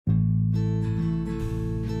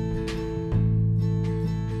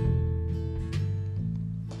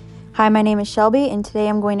Hi, my name is Shelby, and today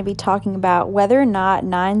I'm going to be talking about whether or not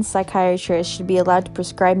non-psychiatrists should be allowed to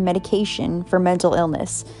prescribe medication for mental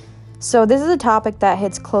illness. So this is a topic that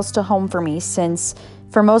hits close to home for me since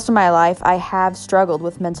for most of my life I have struggled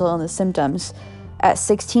with mental illness symptoms. At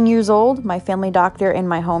 16 years old, my family doctor in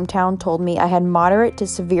my hometown told me I had moderate to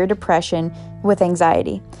severe depression with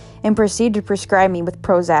anxiety and proceeded to prescribe me with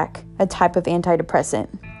Prozac, a type of antidepressant.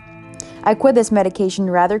 I quit this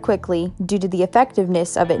medication rather quickly due to the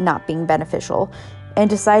effectiveness of it not being beneficial, and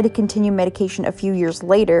decided to continue medication a few years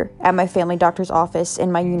later at my family doctor's office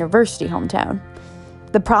in my university hometown.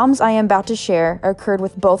 The problems I am about to share occurred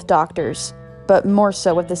with both doctors, but more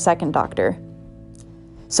so with the second doctor.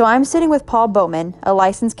 So I'm sitting with Paul Bowman, a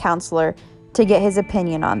licensed counselor, to get his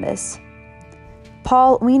opinion on this.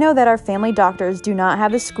 Paul, we know that our family doctors do not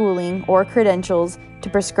have the schooling or credentials to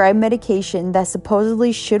prescribe medication that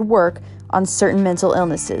supposedly should work on certain mental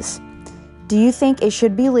illnesses. Do you think it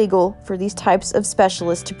should be legal for these types of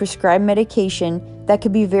specialists to prescribe medication that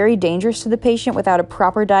could be very dangerous to the patient without a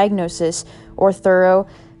proper diagnosis or thorough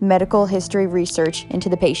medical history research into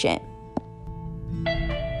the patient?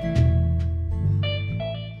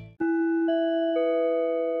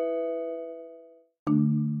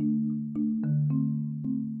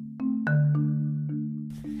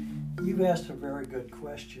 You've asked a very good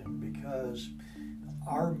question because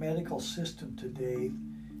our medical system today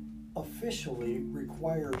officially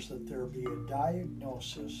requires that there be a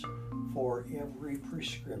diagnosis for every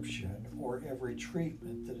prescription or every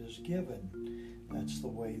treatment that is given. That's the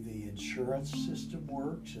way the insurance system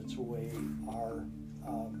works. It's the way our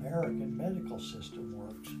American medical system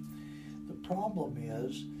works. The problem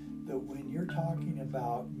is that when you're talking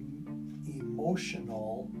about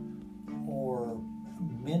emotional or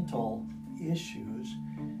mental issues,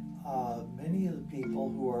 many of the people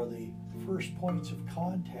who are the first points of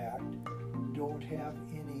contact don't have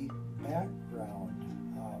any background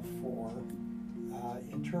for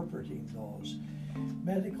interpreting those.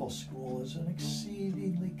 Medical school is an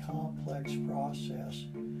exceedingly complex process.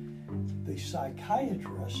 The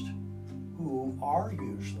psychiatrists, who are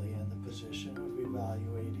usually in the position of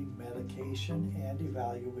evaluating medication and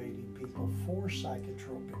evaluating people for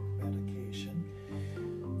psychotropic medication,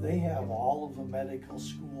 they have all of the medical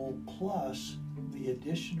school plus the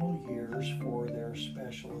additional years for their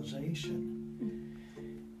specialization.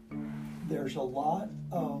 There's a lot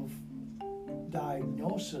of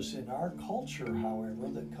diagnosis in our culture, however,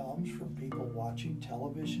 that comes from people watching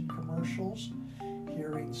television commercials,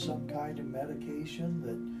 hearing some kind of medication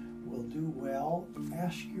that will do well.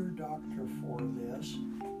 Ask your doctor for this,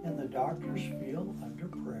 and the doctors feel under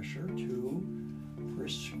pressure to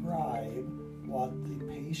prescribe what the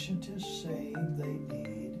patient is saying they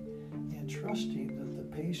need and trusting that the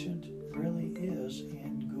patient really is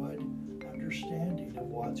in good understanding of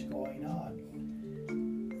what's going on.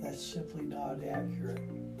 That's simply not accurate.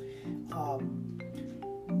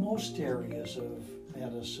 Most areas of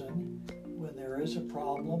medicine, when there is a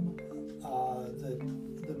problem that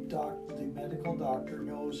the medical doctor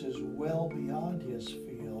knows is well beyond his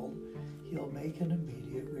field, he'll make an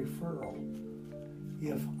immediate referral.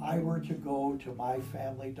 If I were to go to my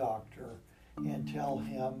family doctor and tell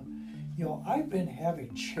him, I've been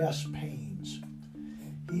having chest pains,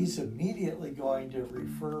 he's immediately going to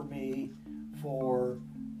refer me for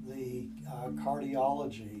the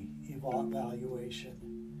cardiology evaluation.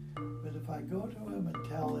 But if I go to him and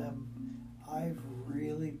tell him, I've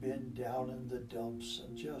really been down in the dumps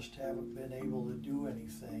and just haven't been able to do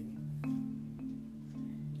anything,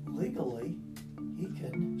 legally, he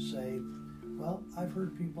can say, well, I've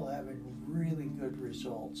heard people having really good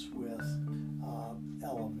results with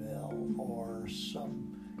Elavil or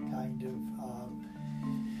some kind of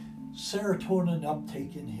serotonin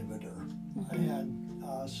uptake inhibitor. And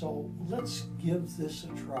so let's give this a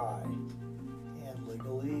try. And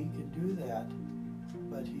legally he can do that.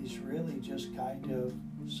 But he's really just kind of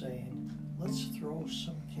saying, let's throw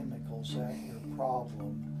some chemicals at your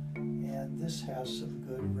problem. And this has some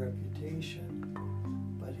good reputation.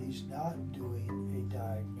 But he's not doing a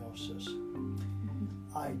diagnosis.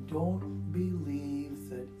 I don't believe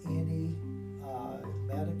that any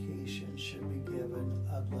medication should be given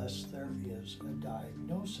unless there is a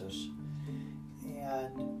diagnosis.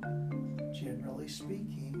 And generally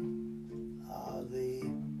speaking, the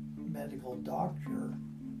medical doctor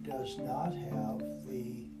does not have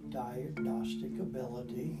the diagnostic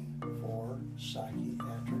ability for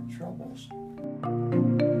psychiatric troubles.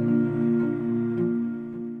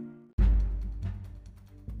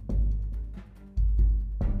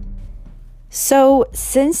 So,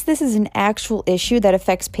 since this is an actual issue that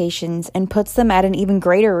affects patients and puts them at an even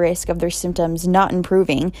greater risk of their symptoms not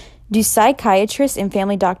improving, Do psychiatrists and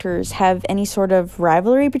family doctors have any sort of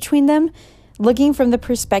rivalry between them? Looking from the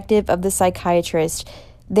perspective of the psychiatrist,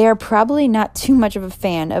 they are probably not too much of a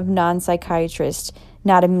fan of non-psychiatrists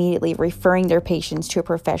not immediately referring their patients to a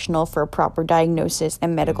professional for a proper diagnosis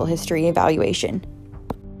and medical history evaluation.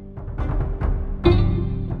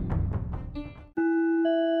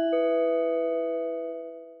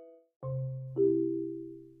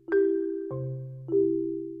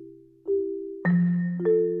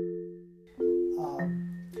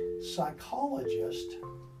 Psychologists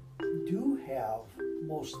do have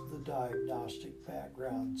most of the diagnostic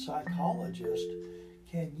background. Psychologists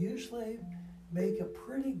can usually make a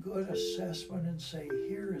pretty good assessment and say,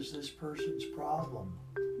 here is this person's problem.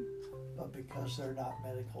 But because they're not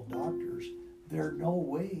medical doctors, there's no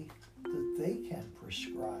way that they can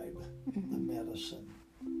prescribe the medicine.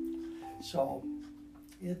 So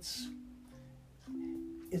it's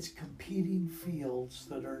competing fields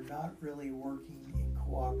that are not really working in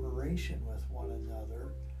cooperation with one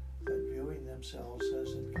another, but viewing themselves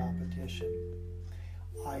as in competition.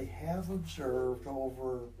 I have observed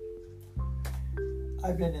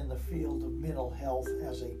I've been in the field of mental health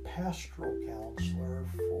as a pastoral counselor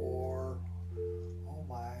for,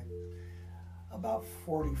 about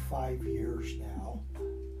 45 years now.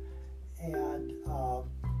 And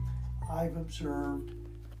I've observed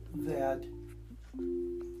that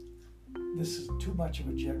this is too much of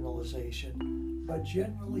a generalization, but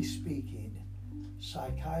generally speaking,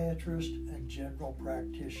 psychiatrists and general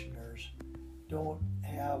practitioners don't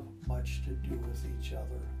have much to do with each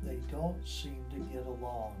other. They don't seem to get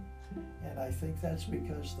along. And I think that's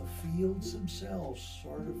because the fields themselves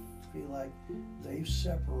sort of feel like they've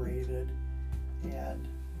separated and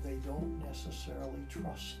they don't necessarily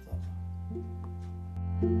trust them.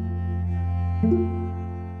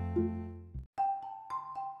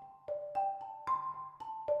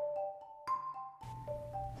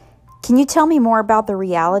 Can you tell me more about the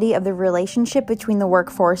reality of the relationship between the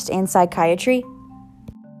workforce and psychiatry?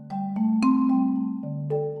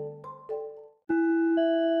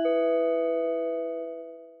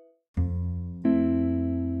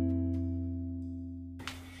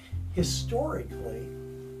 Historically,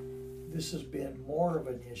 this has been more of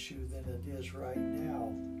an issue than it is right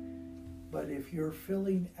now. But if you're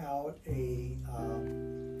filling out an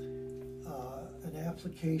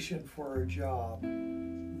application for a job,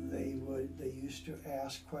 they used to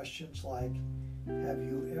ask questions like, have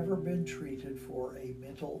you ever been treated for a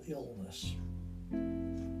mental illness?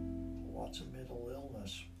 What's a mental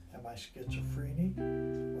illness? Am I schizophrenic?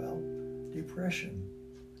 Well, depression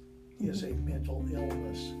is a mental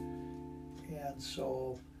illness. And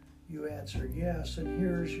so you answer yes, and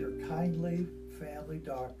here's your kindly family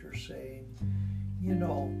doctor saying,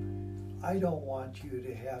 I don't want you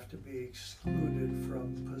to have to be excluded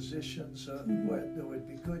from positions that would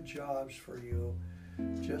be good jobs for you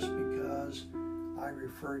just because I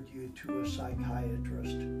referred you to a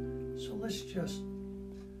psychiatrist. So let's give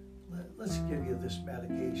you this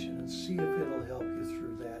medication and see if it'll help you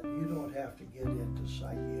through that. You don't have to get into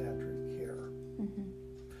psychiatric care. Mm-hmm.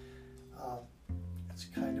 It's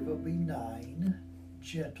kind of a benign,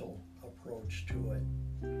 gentle approach to it.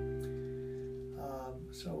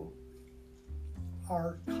 So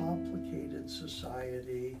our complicated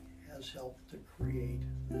society has helped to create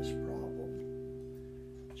this problem.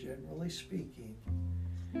 Generally speaking,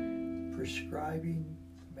 prescribing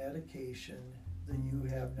medication that you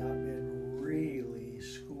have not been really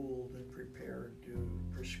schooled and prepared to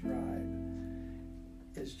prescribe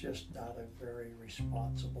is just not a very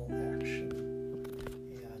responsible action,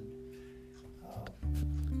 and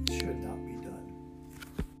should not be done.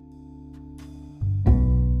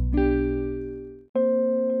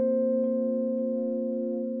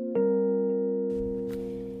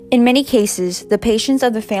 In many cases, the patients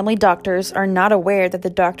of the family doctors are not aware that the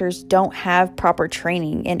doctors don't have proper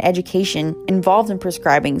training and education involved in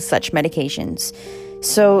prescribing such medications.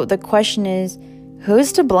 So the question is,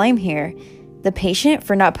 who's to blame here? The patient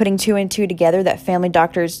for not putting two and two together that family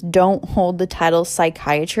doctors don't hold the title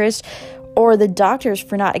psychiatrist, or the doctors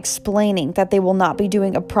for not explaining that they will not be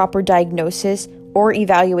doing a proper diagnosis or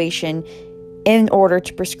evaluation in order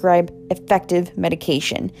to prescribe effective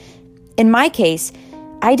medication. In my case,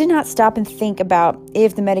 I did not stop and think about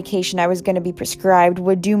if the medication I was going to be prescribed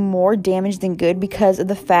would do more damage than good because of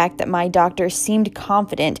the fact that my doctor seemed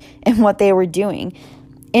confident in what they were doing.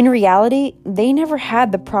 In reality, they never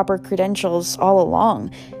had the proper credentials all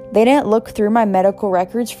along. They didn't look through my medical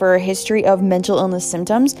records for a history of mental illness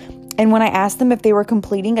symptoms, and when I asked them if they were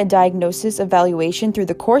completing a diagnosis evaluation through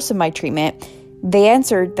the course of my treatment, they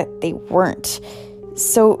answered that they weren't.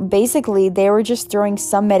 So basically, they were just throwing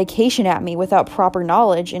some medication at me without proper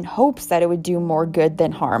knowledge in hopes that it would do more good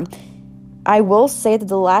than harm. I will say that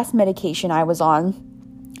the last medication I was on,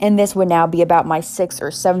 and this would now be about my 6th or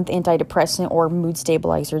 7th antidepressant or mood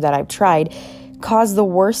stabilizer that I've tried, caused the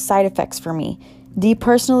worst side effects for me.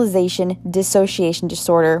 Depersonalization dissociation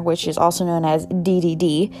disorder, which is also known as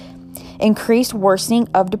DDD, increased worsening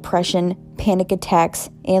of depression, panic attacks,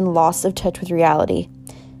 and loss of touch with reality.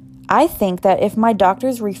 I think that if my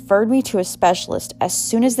doctors referred me to a specialist as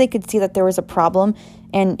soon as they could see that there was a problem,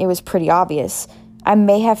 and it was pretty obvious, I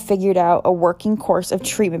may have figured out a working course of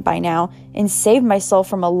treatment by now and saved myself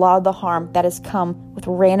from a lot of the harm that has come with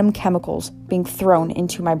random chemicals being thrown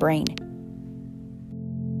into my brain.